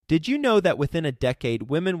Did you know that within a decade,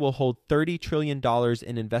 women will hold $30 trillion in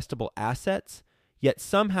investable assets? Yet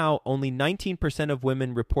somehow only 19% of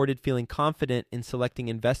women reported feeling confident in selecting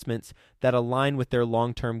investments that align with their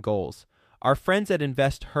long-term goals. Our friends at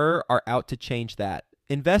InvestHer are out to change that.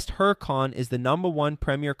 InvestHerCon is the #1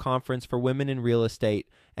 premier conference for women in real estate,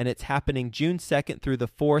 and it's happening June 2nd through the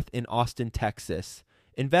 4th in Austin, Texas.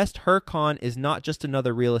 InvestHerCon is not just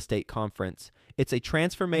another real estate conference. It's a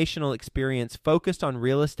transformational experience focused on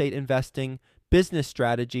real estate investing, business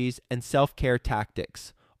strategies, and self-care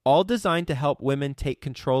tactics, all designed to help women take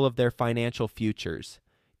control of their financial futures.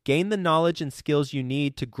 Gain the knowledge and skills you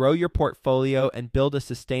need to grow your portfolio and build a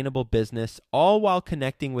sustainable business, all while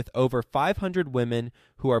connecting with over 500 women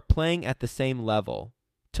who are playing at the same level.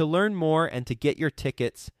 To learn more and to get your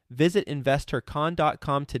tickets, visit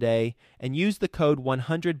InvestHerCon.com today and use the code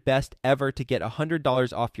 100BESTEVER to get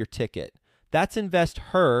 $100 off your ticket. That's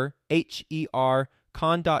InvestHer, H-E-R,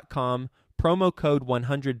 con.com, promo code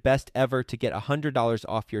 100BESTEVER to get $100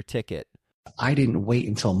 off your ticket. I didn't wait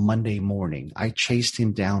until Monday morning. I chased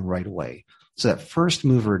him down right away. So that first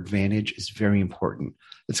mover advantage is very important.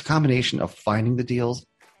 It's a combination of finding the deals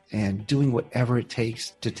and doing whatever it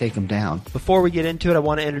takes to take them down. Before we get into it, I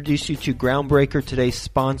want to introduce you to Groundbreaker, today's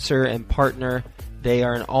sponsor and partner. They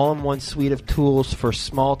are an all-in-one suite of tools for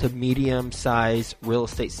small to medium-sized real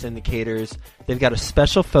estate syndicators. They've got a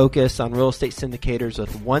special focus on real estate syndicators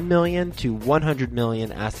with 1 million to 100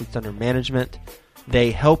 million assets under management.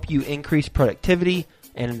 They help you increase productivity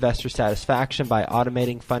and investor satisfaction by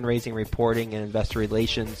automating fundraising, reporting, and investor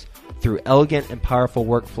relations through elegant and powerful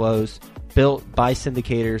workflows built by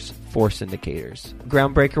syndicators for syndicators.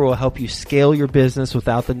 Groundbreaker will help you scale your business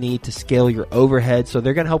without the need to scale your overhead. So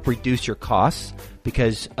they're going to help reduce your costs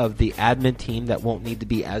because of the admin team that won't need to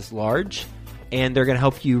be as large. And they're going to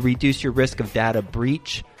help you reduce your risk of data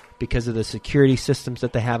breach because of the security systems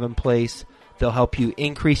that they have in place. They'll help you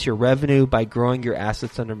increase your revenue by growing your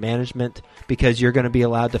assets under management because you're going to be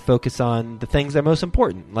allowed to focus on the things that are most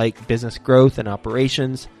important, like business growth and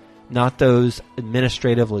operations, not those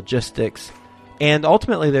administrative logistics. And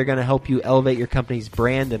ultimately, they're going to help you elevate your company's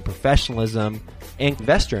brand and professionalism and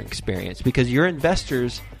investor experience because your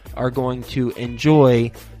investors are going to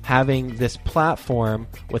enjoy having this platform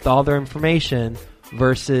with all their information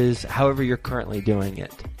versus however you're currently doing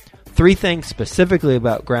it. 3 things specifically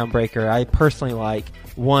about Groundbreaker I personally like.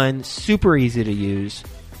 1, super easy to use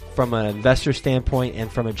from an investor standpoint and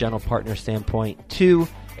from a general partner standpoint. 2,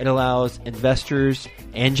 it allows investors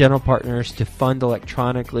and general partners to fund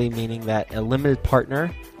electronically, meaning that a limited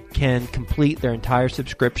partner can complete their entire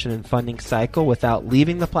subscription and funding cycle without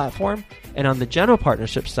leaving the platform. And on the general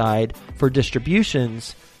partnership side, for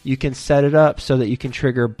distributions, you can set it up so that you can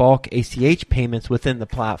trigger bulk ACH payments within the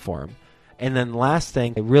platform. And then last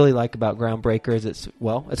thing I really like about Groundbreaker is it's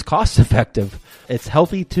cost effective. It's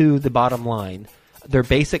healthy to the bottom line. Their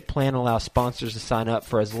basic plan allows sponsors to sign up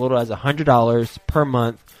for as little as $100 per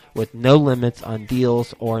month with no limits on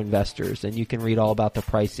deals or investors. And you can read all about the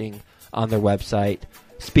pricing on their website.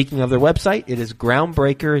 Speaking of their website, it is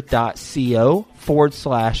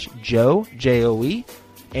groundbreaker.co/Joe, J-O-E.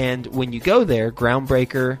 And when you go there,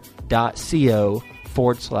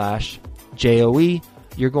 groundbreaker.co/Joe,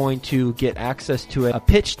 you're going to get access to a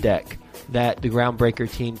pitch deck that the Groundbreaker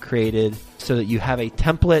team created so that you have a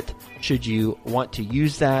template should you want to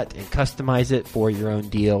use that and customize it for your own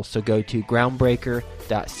deal. So go to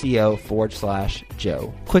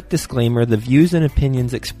groundbreaker.co/Joe. Quick disclaimer, the views and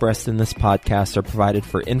opinions expressed in this podcast are provided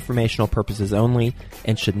for informational purposes only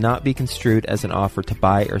and should not be construed as an offer to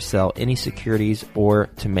buy or sell any securities or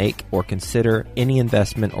to make or consider any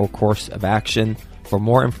investment or course of action. For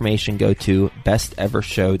more information, go to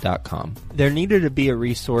bestevershow.com. There needed to be a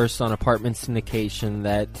resource on apartment syndication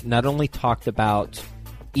that not only talked about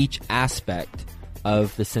each aspect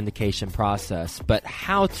of the syndication process, but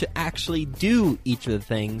how to actually do each of the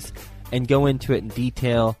things and go into it in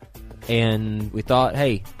detail. And we thought,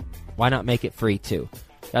 hey, why not make it free too?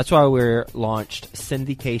 That's why we launched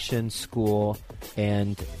Syndication School,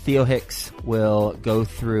 and Theo Hicks will go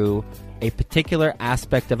through a particular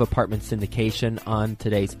aspect of apartment syndication on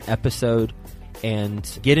today's episode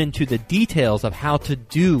and get into the details of how to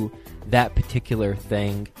do that particular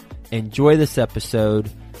thing. Enjoy this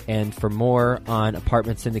episode, and for more on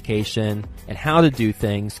apartment syndication and how to do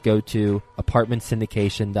things, go to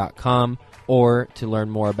apartmentsyndication.com, or to learn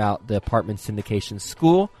more about the Apartment Syndication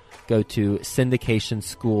School, go to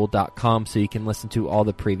syndicationschool.com so you can listen to all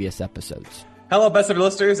the previous episodes. Hello, Best Ever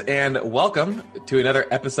listeners, and welcome to another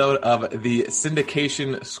episode of the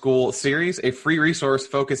Syndication School series, a free resource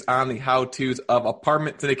focused on the how-tos of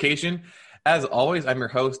apartment syndication. As always, I'm your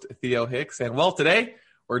host, Theo Hicks, and today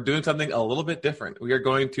we're doing something a little bit different. We are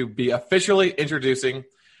going to be officially introducing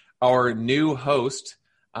our new host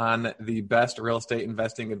on the Best Real Estate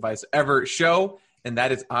Investing Advice Ever show, and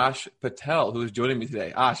that is Ash Patel, who is joining me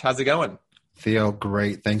today. Ash, how's it going? Theo,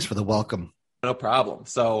 great. Thanks for the welcome. No problem.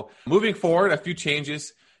 So moving forward, a few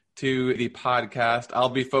changes to the podcast. I'll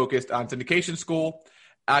be focused on syndication school,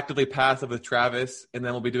 actively passive with Travis, and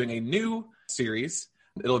then we'll be doing a new series.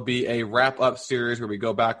 It'll be a wrap-up series where we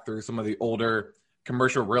go back through some of the older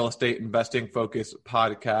commercial real estate investing focused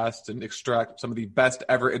podcasts and extract some of the best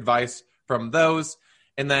ever advice from those.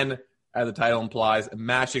 And then, as the title implies,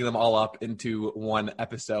 mashing them all up into one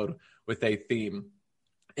episode with a theme.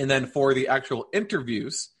 And then for the actual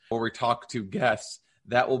interviews, where we talk to guests,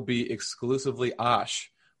 that will be exclusively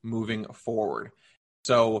Ash moving forward.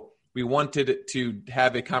 So we wanted to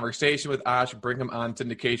have a conversation with Ash, bring him on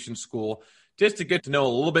syndication school, just to get to know a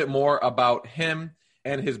little bit more about him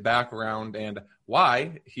and his background and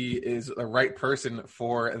why he is the right person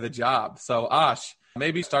for the job. So Ash,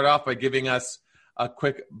 maybe start off by giving us a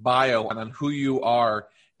quick bio on who you are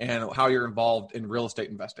and how you're involved in real estate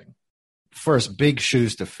investing. First, big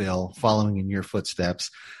shoes to fill, following in your footsteps.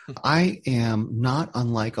 I am not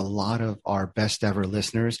unlike a lot of our best ever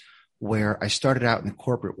listeners, where I started out in the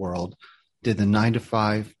corporate world, did the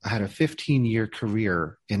 9-to-5. I had a 15-year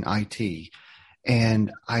career in IT,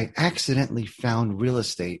 and I accidentally found real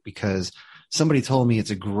estate because somebody told me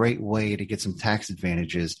it's a great way to get some tax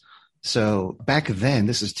advantages. So back then,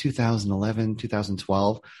 this is 2011,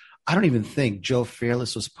 2012. I don't even think Joe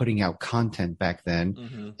Fairless was putting out content back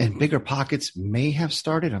then, and Bigger Pockets may have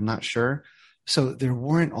started. I'm not sure. So there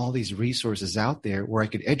weren't all these resources out there where I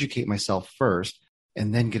could educate myself first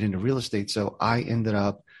and then get into real estate. So I ended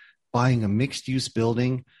up buying a mixed use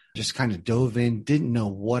building, just kind of dove in, didn't know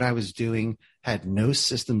what I was doing, had no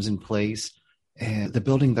systems in place. And the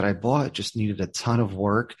building that I bought just needed a ton of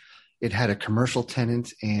work. It had a commercial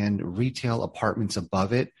tenant and retail apartments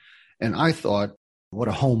above it. And I thought, what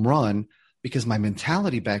a home run, because my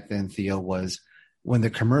mentality back then, Theo, was when the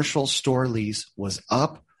commercial store lease was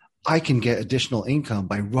up, I can get additional income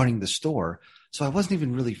by running the store. So I wasn't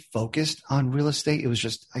even really focused on real estate. It was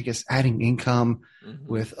just, I guess, adding income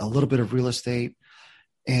with a little bit of real estate.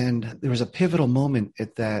 And there was a pivotal moment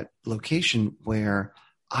at that location where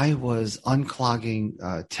I was unclogging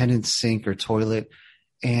a tenant's sink or toilet,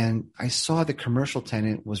 and I saw the commercial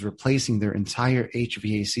tenant was replacing their entire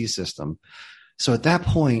HVAC system. So at that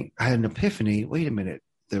point, I had an epiphany. Wait a minute.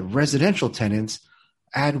 The residential tenants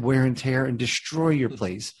add wear and tear and destroy your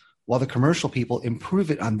place, while the commercial people improve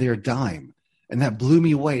it on their dime. And that blew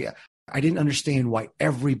me away. I didn't understand why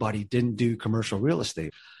everybody didn't do commercial real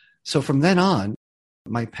estate. So from then on,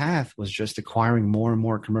 my path was just acquiring more and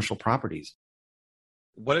more commercial properties.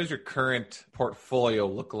 What does your current portfolio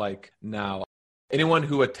look like now? Anyone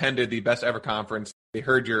who attended the Best Ever Conference, they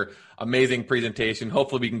heard your amazing presentation.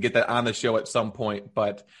 Hopefully we can get that on the show at some point.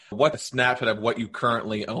 But what a snapshot of what you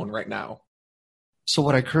currently own right now? So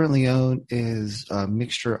what I currently own is a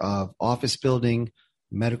mixture of office building,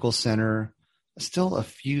 medical center, still a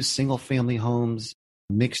few single family homes,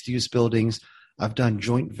 mixed use buildings. I've done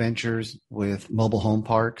joint ventures with mobile home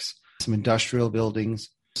parks, some industrial buildings,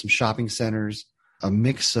 some shopping centers, a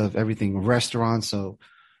mix of everything, restaurants. So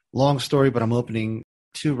long story, but I'm opening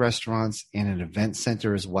 2 restaurants and an event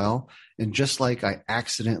center as well. And just like I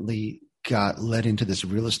accidentally got led into this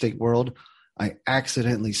real estate world, I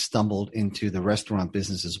accidentally stumbled into the restaurant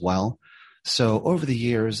business as well. So over the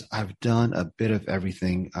years, I've done a bit of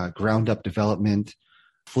everything, ground up development,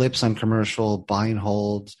 flips on commercial, buy and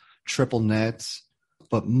holds, triple nets.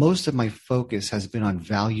 But most of my focus has been on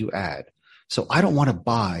value add. So I don't want to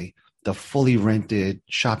buy the fully rented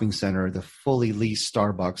shopping center, the fully leased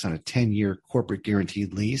Starbucks on a 10-year corporate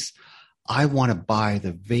guaranteed lease. I want to buy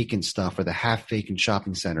the vacant stuff or the half vacant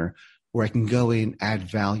shopping center where I can go in, add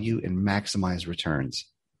value, and maximize returns.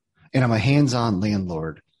 And I'm a hands-on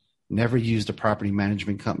landlord, never used a property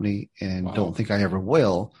management company, and don't think I ever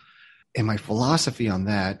will. And my philosophy on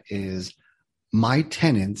that is my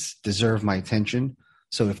tenants deserve my attention.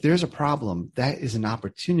 So if there's a problem, that is an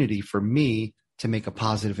opportunity for me to make a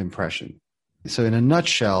positive impression. So in a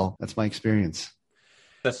nutshell, that's my experience.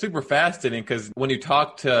 That's super fascinating, because when you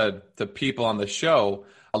talk to people on the show,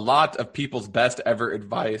 a lot of people's best ever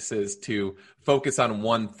advice is to focus on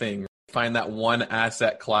one thing, find that one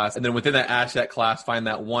asset class, and then within that asset class, find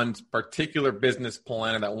that one particular business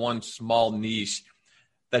plan or that one small niche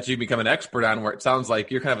that you become an expert on, where it sounds like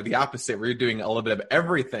you're kind of the opposite, where you're doing a little bit of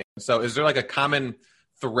everything. So is there like a common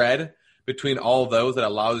thread between all those that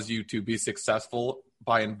allows you to be successful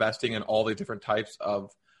by investing in all the different types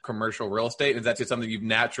of commercial real estate? Is that just something you've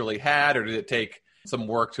naturally had, or did it take some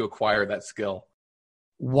work to acquire that skill?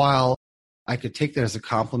 While I could take that as a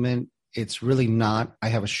compliment, it's really not. I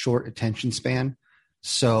have a short attention span,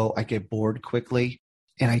 so I get bored quickly,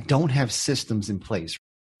 and I don't have systems in place.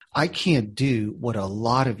 I can't do what a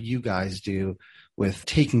lot of you guys do with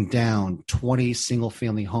taking down 20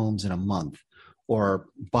 single-family homes in a month or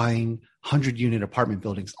buying 100-unit apartment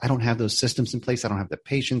buildings. I don't have those systems in place. I don't have the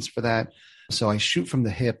patience for that. So I shoot from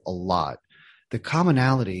the hip a lot. The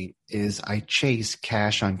commonality is I chase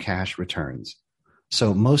cash-on-cash returns.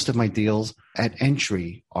 So most of my deals at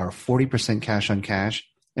entry are 40% cash-on-cash,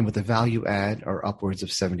 and with the value add are upwards of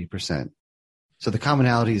 70%. So the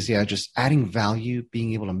commonality is, just adding value,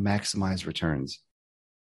 being able to maximize returns.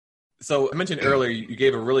 So I mentioned earlier, you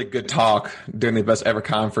gave a really good talk during the Best Ever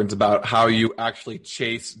conference about how you actually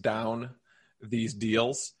chase down these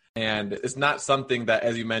deals. And it's not something that,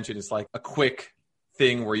 as you mentioned, it's like a quick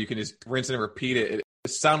thing where you can just rinse and repeat it. It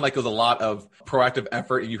sounded like it was a lot of proactive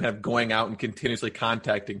effort and you kind of going out and continuously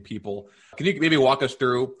contacting people. Can you maybe walk us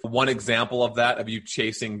through one example of that, of you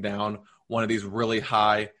chasing down one of these really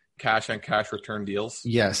high cash-on-cash return deals?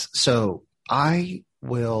 Yes. So I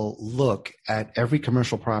will look at every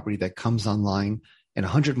commercial property that comes online in a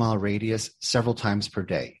 100-mile radius several times per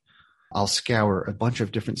day. I'll scour a bunch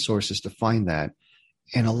of different sources to find that.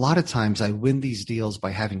 And a lot of times I win these deals by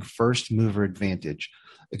having first mover advantage.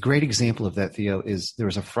 A great example of that, Theo, is there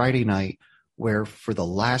was a Friday night where for the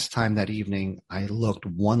last time that evening, I looked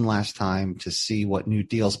one last time to see what new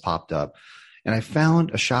deals popped up. And I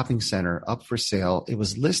found a shopping center up for sale. It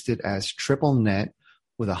was listed as triple net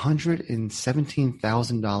with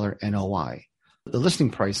 $117,000 NOI. The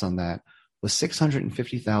listing price on that was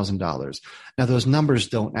 $650,000. Now, those numbers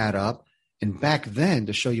don't add up. And back then,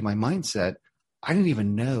 to show you my mindset, I didn't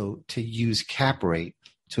even know to use cap rate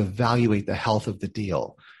to evaluate the health of the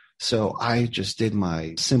deal. So I just did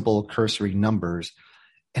my simple cursory numbers.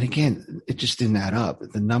 And again, it just didn't add up.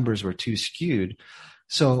 The numbers were too skewed.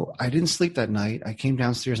 So I didn't sleep that night. I came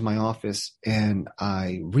downstairs in my office and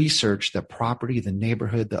I researched the property, the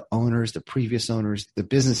neighborhood, the owners, the previous owners, the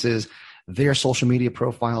businesses, their social media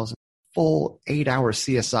profiles, full 8-hour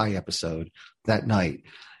CSI episode that night.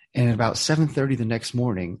 And at about 7:30 the next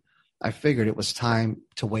morning, I figured it was time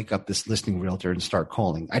to wake up this listing realtor and start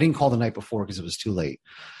calling. I didn't call the night before because it was too late.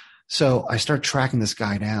 So I start tracking this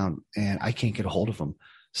guy down and I can't get a hold of him.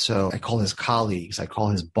 So I call his colleagues, I call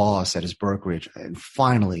his boss at his brokerage, and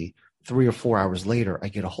finally, 3 or 4 hours later, I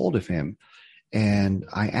get a hold of him. And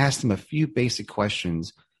I asked him a few basic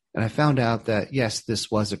questions, and I found out that, yes, this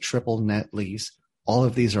was a triple net lease. All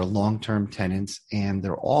of these are long-term tenants, and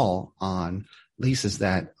they're all on leases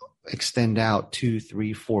that extend out 2,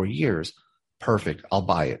 3, 4 years. Perfect. I'll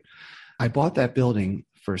buy it. I bought that building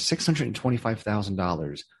for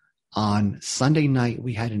 $625,000. On Sunday night,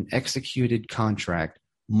 we had an executed contract.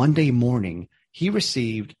 Monday morning, he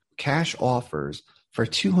received cash offers for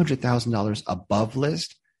 $200,000 above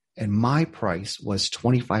list, and my price was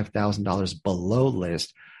 $25,000 below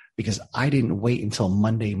list because I didn't wait until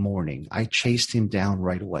Monday morning. I chased him down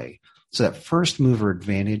right away. So that first mover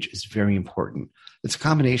advantage is very important. It's a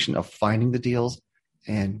combination of finding the deals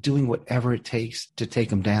and doing whatever it takes to take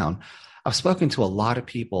them down. I've spoken to a lot of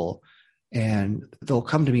people, and they'll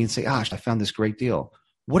come to me and say, I found this great deal.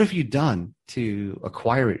 What have you done to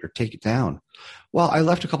acquire it or take it down? Well, I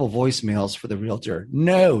left a couple voicemails for the realtor.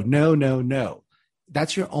 No.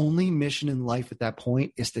 That's your only mission in life at that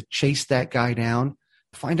point, is to chase that guy down,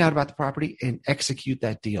 find out about the property, and execute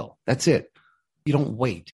that deal. That's it. You don't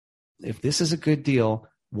wait. If this is a good deal,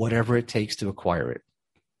 whatever it takes to acquire it.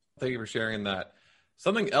 Thank you for sharing that.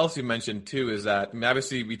 Something else you mentioned too is that,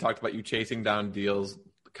 obviously we talked about you chasing down deals,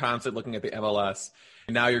 constantly looking at the MLS.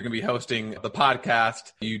 And now you're going to be hosting the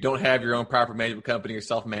podcast. You don't have your own property management company. You're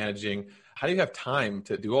self-managing. How do you have time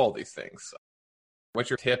to do all these things? What's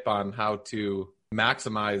your tip on how to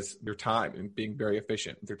maximize your time and being very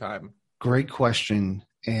efficient with your time? Great question.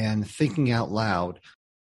 And thinking out loud,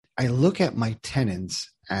 I look at my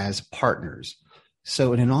tenants as partners.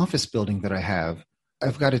 So in an office building that I have,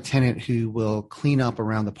 I've got a tenant who will clean up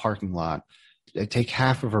around the parking lot. I take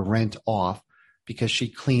half of her rent off because she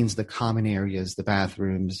cleans the common areas, the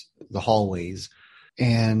bathrooms, the hallways.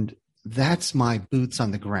 And that's my boots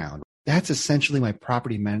on the ground. That's essentially my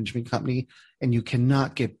property management company. And you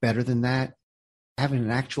cannot get better than that. Having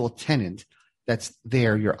an actual tenant that's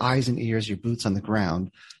there, your eyes and ears, your boots on the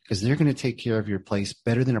ground, because they're going to take care of your place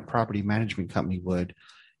better than a property management company would.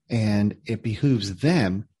 And it behooves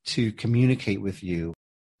them to communicate with you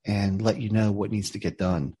and let you know what needs to get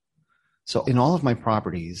done. So in all of my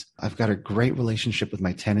properties, I've got a great relationship with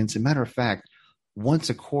my tenants. As a matter of fact, once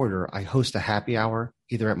a quarter, I host a happy hour,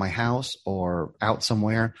 either at my house or out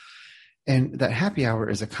somewhere. And that happy hour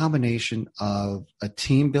is a combination of a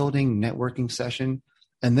team building networking session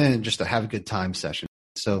and then just a have a good time session.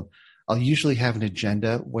 So I'll usually have an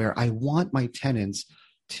agenda where I want my tenants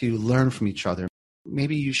to learn from each other.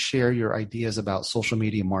 Maybe you share your ideas about social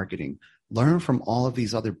media marketing, learn from all of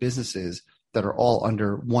these other businesses that are all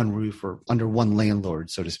under one roof or under one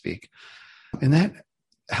landlord, so to speak. And that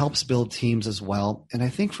helps build teams as well. And I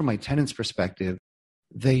think from my tenants' perspective,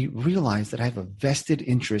 they realize that I have a vested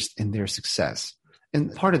interest in their success.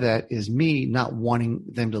 And part of that is me not wanting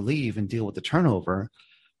them to leave and deal with the turnover,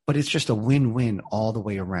 but it's just a win-win all the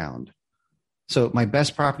way around. So my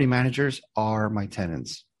best property managers are my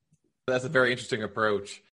tenants. That's a very interesting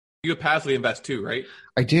approach. You passively invest too, right?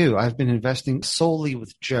 I do. I've been investing solely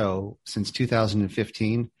with Joe since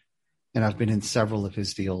 2015, and I've been in several of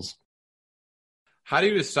his deals. How do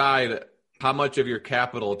you decide how much of your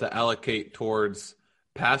capital to allocate towards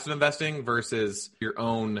passive investing versus your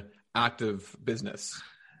own active business?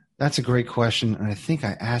 That's a great question. And I think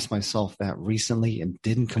I asked myself that recently and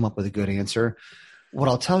didn't come up with a good answer. What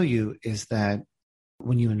I'll tell you is that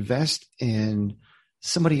when you invest in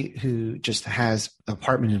somebody who just has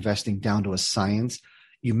apartment investing down to a science,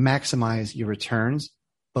 you maximize your returns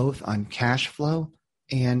both on cash flow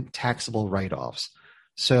and taxable write-offs.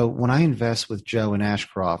 So when I invest with Joe and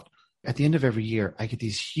Ashcroft, at the end of every year, I get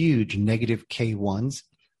these huge negative K1s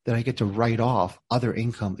that I get to write off other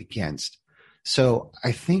income against. So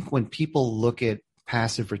I think when people look at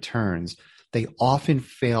passive returns, they often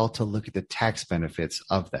fail to look at the tax benefits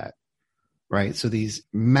of that, right? So these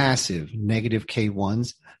massive negative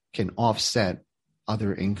K1s can offset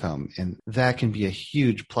other income, and that can be a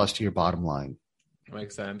huge plus to your bottom line.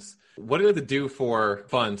 Makes sense. What do you have to do for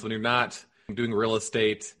funds when you're not doing real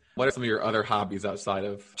estate? What are some of your other hobbies outside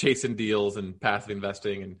of chasing deals and passive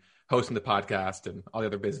investing and hosting the podcast and all the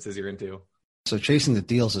other businesses you're into? So chasing the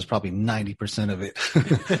deals is probably 90% of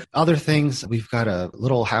it. Other things, we've got a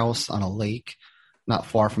little house on a lake not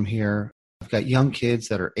far from here. I've got young kids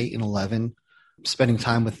that are 8 and 11, spending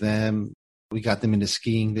time with them. We got them into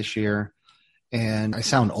skiing this year. And I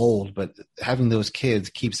sound old, but having those kids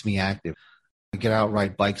keeps me active. I get out,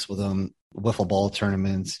 ride bikes with them, wiffle ball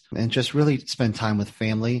tournaments, and just really spend time with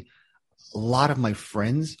family. A lot of my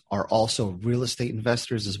friends are also real estate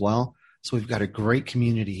investors as well. So we've got a great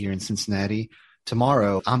community here in Cincinnati.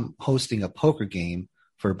 Tomorrow, I'm hosting a poker game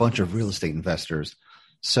for a bunch of real estate investors.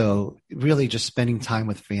 So really just spending time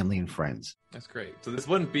with family and friends. That's great. So this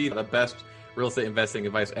wouldn't be the best real estate investing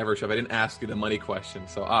advice ever, Trev. I didn't ask you the money question.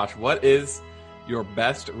 So Ash, what is your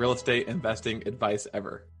best real estate investing advice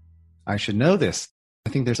ever? I should know this.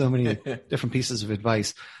 I think there's so many different pieces of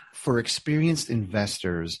advice. For experienced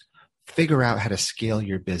investors, figure out how to scale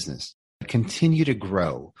your business. Continue to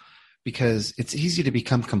grow, because it's easy to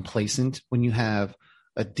become complacent when you have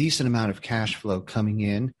a decent amount of cash flow coming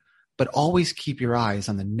in, but always keep your eyes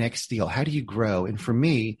on the next deal. How do you grow? And for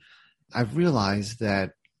me, I've realized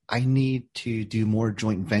that I need to do more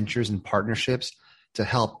joint ventures and partnerships to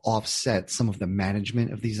help offset some of the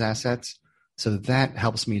management of these assets. So that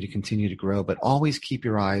helps me to continue to grow, but always keep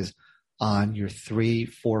your eyes on your 3,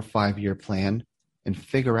 4, 5-year plan and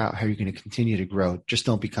figure out how you're going to continue to grow. Just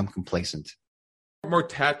don't become complacent. More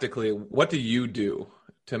tactically, what do you do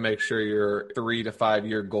to make sure your 3 to 5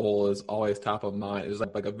 year goal is always top of mind? Is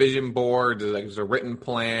it like a vision board? Is it like a written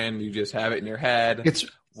plan? You just have it in your head? It's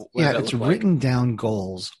written down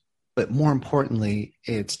goals, but more importantly,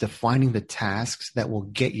 it's defining the tasks that will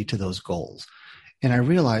get you to those goals. And I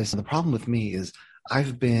realized the problem with me is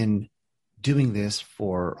I've been doing this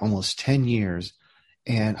for almost 10 years,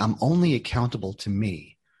 and I'm only accountable to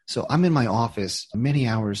me. So I'm in my office many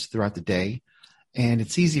hours throughout the day, and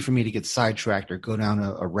it's easy for me to get sidetracked or go down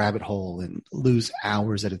a rabbit hole and lose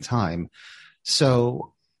hours at a time.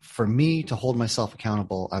 So for me to hold myself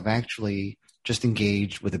accountable, I've actually just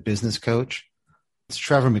engaged with a business coach. It's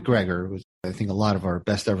Trevor McGregor. I think a lot of our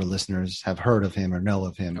best ever listeners have heard of him or know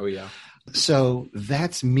of him. Oh, yeah. So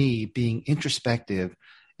that's me being introspective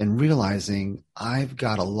and realizing I've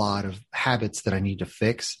got a lot of habits that I need to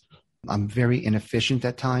fix. I'm very inefficient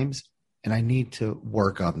at times, and I need to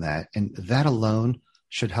work on that. And that alone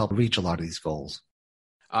should help reach a lot of these goals.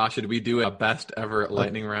 Should we do a best ever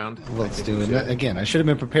lightning round? Let's do it. Again, I should have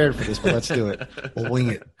been prepared for this, but let's do it. We'll wing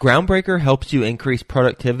it. Groundbreaker helps you increase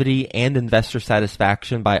productivity and investor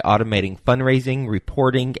satisfaction by automating fundraising,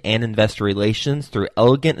 reporting, and investor relations through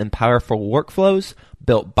elegant and powerful workflows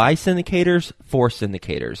built by syndicators for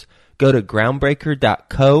syndicators. Go to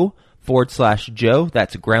groundbreaker.co/Joe.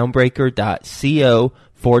 That's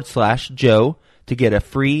groundbreaker.co/Joe to get a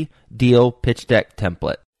free deal pitch deck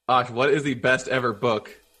template. Ash, what is the best ever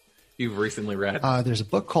book you've recently read? There's a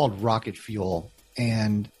book called Rocket Fuel,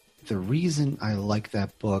 and the reason I like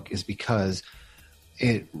that book is because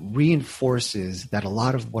it reinforces that a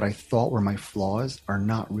lot of what I thought were my flaws are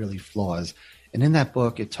not really flaws. And in that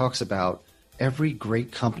book, it talks about every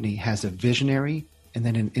great company has a visionary and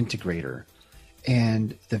then an integrator.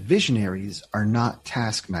 And the visionaries are not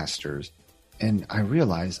taskmasters. And I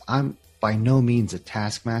realize I'm by no means a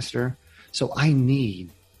taskmaster. So I need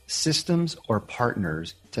systems or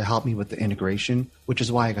partners to help me with the integration, which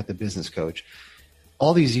is why I got the business coach.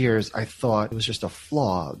 All these years, I thought it was just a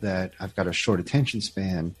flaw that I've got a short attention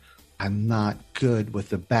span. I'm not good with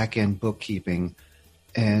the back-end bookkeeping.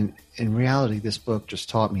 And in reality, this book just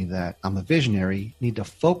taught me that I'm a visionary, need to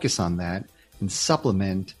focus on that and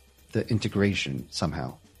supplement the integration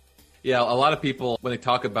somehow. Yeah, a lot of people, when they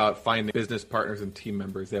talk about finding business partners and team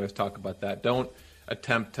members, they always talk about that. Don't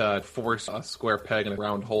attempt to force a square peg in a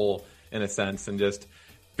round hole, in a sense, and just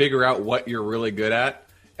figure out what you're really good at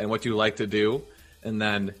and what you like to do, and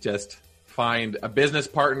then just find a business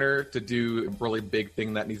partner to do a really big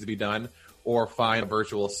thing that needs to be done, or find a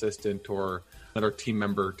virtual assistant or another team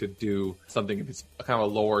member to do something if it's kind of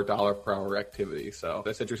a lower dollar per hour activity. So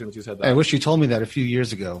that's interesting that you said that. I wish you told me that a few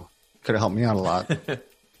years ago. Could have helped me out a lot.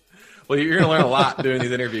 Well, you're going to learn a lot doing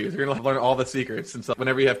these interviews. You're going to learn all the secrets. And so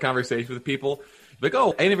whenever you have conversations with people, you're like,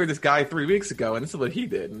 oh, I interviewed this guy 3 weeks ago, and this is what he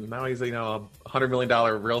did. And now he's, a $100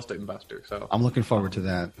 million real estate investor. So I'm looking forward to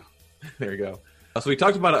that. There you go. So we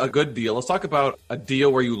talked about a good deal. Let's talk about a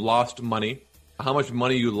deal where you lost money, how much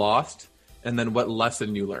money you lost, and then what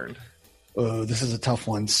lesson you learned. Oh, this is a tough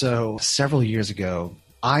one. So several years ago,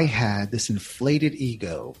 I had this inflated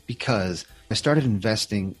ego because I started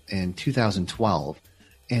investing in 2012.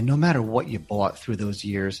 And no matter what you bought through those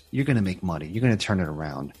years, you're going to make money. You're going to turn it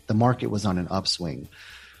around. The market was on an upswing.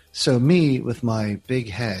 So me, with my big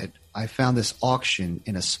head, I found this auction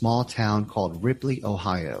in a small town called Ripley,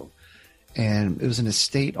 Ohio. And it was an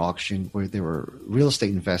estate auction where there were real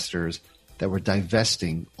estate investors that were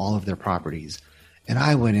divesting all of their properties. And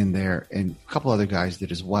I went in there, and a couple other guys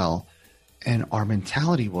did as well. And our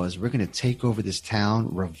mentality was, we're going to take over this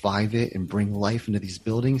town, revive it, and bring life into these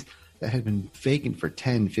buildings that had been vacant for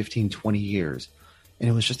 10, 15, 20 years. And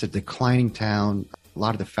it was just a declining town. A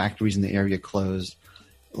lot of the factories in the area closed,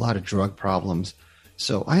 a lot of drug problems.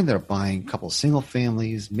 So I ended up buying a couple single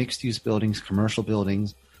families, mixed use buildings, commercial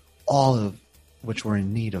buildings, all of which were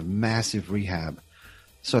in need of massive rehab.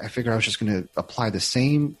 So I figured I was just going to apply the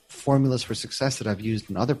same formulas for success that I've used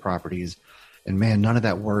in other properties. And man, none of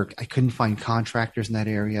that worked. I couldn't find contractors in that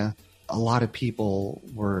area. A lot of people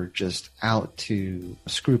were just out to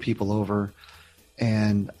screw people over.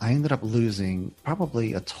 And I ended up losing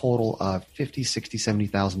probably a total of $50,000,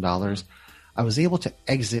 $60,000, $70,000. I was able to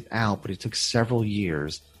exit out, but it took several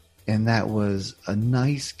years. And that was a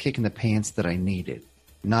nice kick in the pants that I needed.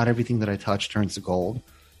 Not everything that I touch turns to gold.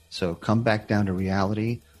 So come back down to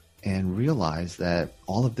reality and realize that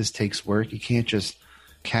all of this takes work. You can't just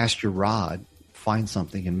cast your rod, find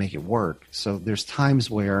something and make it work. So there's times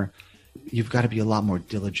where you've got to be a lot more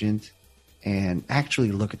diligent and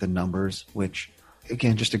actually look at the numbers, which,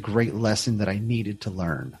 again, just a great lesson that I needed to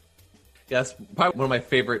learn. Yes, probably one of my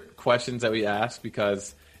favorite questions that we ask,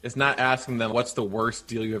 because it's not asking them what's the worst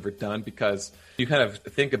deal you've ever done, because you kind of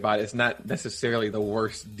think about it, it's not necessarily the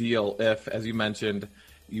worst deal if, as you mentioned,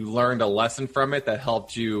 you learned a lesson from it that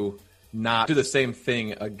helped you not do the same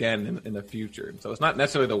thing again in the future. So it's not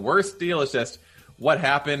necessarily the worst deal, it's just what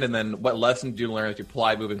happened and then what lesson did you learn that you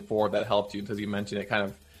applied moving forward that helped you. As you mentioned, it kind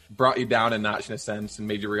of brought you down a notch in a sense and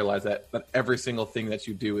made you realize that every single thing that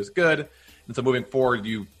you do is good. And so moving forward,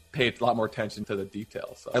 you pay a lot more attention to the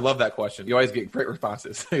details. So I love that question. You always get great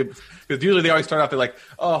responses because usually they always start off, they're like,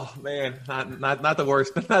 oh man, not the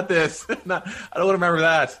worst, not this. I don't want to remember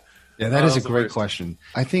that. Yeah, that is a great question.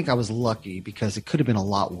 I think I was lucky because it could have been a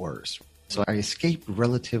lot worse. So I escaped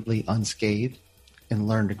relatively unscathed and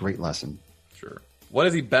learned a great lesson. Sure. What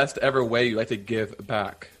is the best ever way you like to give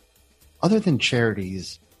back? Other than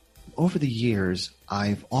charities, over the years,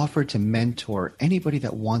 I've offered to mentor anybody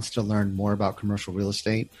that wants to learn more about commercial real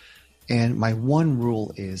estate. And my one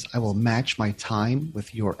rule is I will match my time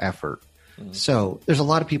with your effort. So there's a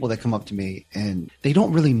lot of people that come up to me and they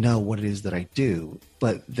don't really know what it is that I do,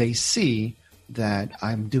 but they see that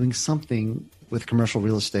I'm doing something with commercial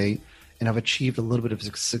real estate and I've achieved a little bit of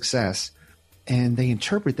success. And they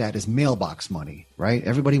interpret that as mailbox money, right?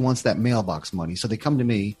 Everybody wants that mailbox money. So they come to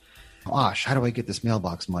me, Osh, how do I get this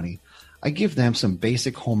mailbox money? I give them some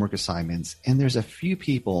basic homework assignments. And there's a few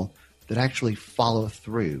people that actually follow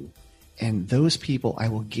through. And those people I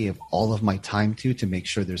will give all of my time to make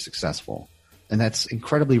sure they're successful. And that's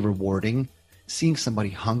incredibly rewarding, seeing somebody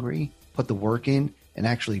hungry, put the work in, and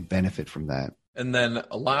actually benefit from that. And then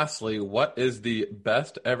lastly, what is the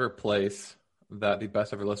best ever place that the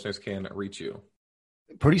best ever listeners can reach you?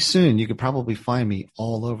 Pretty soon, you could probably find me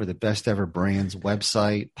all over the Best Ever Brands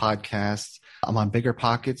website, podcasts. I'm on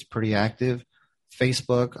BiggerPockets, pretty active.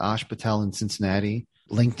 Facebook, Ash Patel in Cincinnati.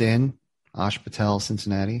 LinkedIn, Ash Patel,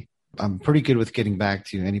 Cincinnati. I'm pretty good with getting back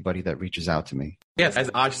to anybody that reaches out to me. Yes, as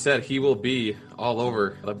Ash said, he will be all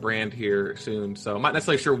over the brand here soon. So I'm not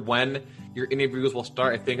necessarily sure when your interviews will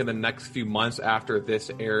start. I think in the next few months after this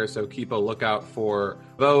airs. So keep a lookout for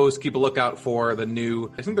those. Keep a lookout for the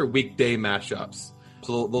new, I think they're weekday mashups.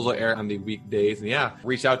 So those will air on the weekdays. And yeah,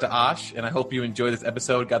 reach out to Ash. And I hope you enjoyed this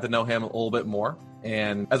episode, got to know him a little bit more.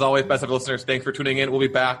 And as always, best ever listeners, thanks for tuning in. We'll be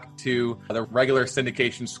back to the regular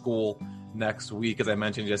syndication school next week. As I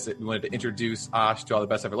mentioned, we wanted to introduce Ash to all the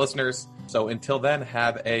best ever listeners. So until then,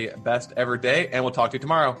 have a best ever day, and we'll talk to you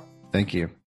tomorrow. Thank you.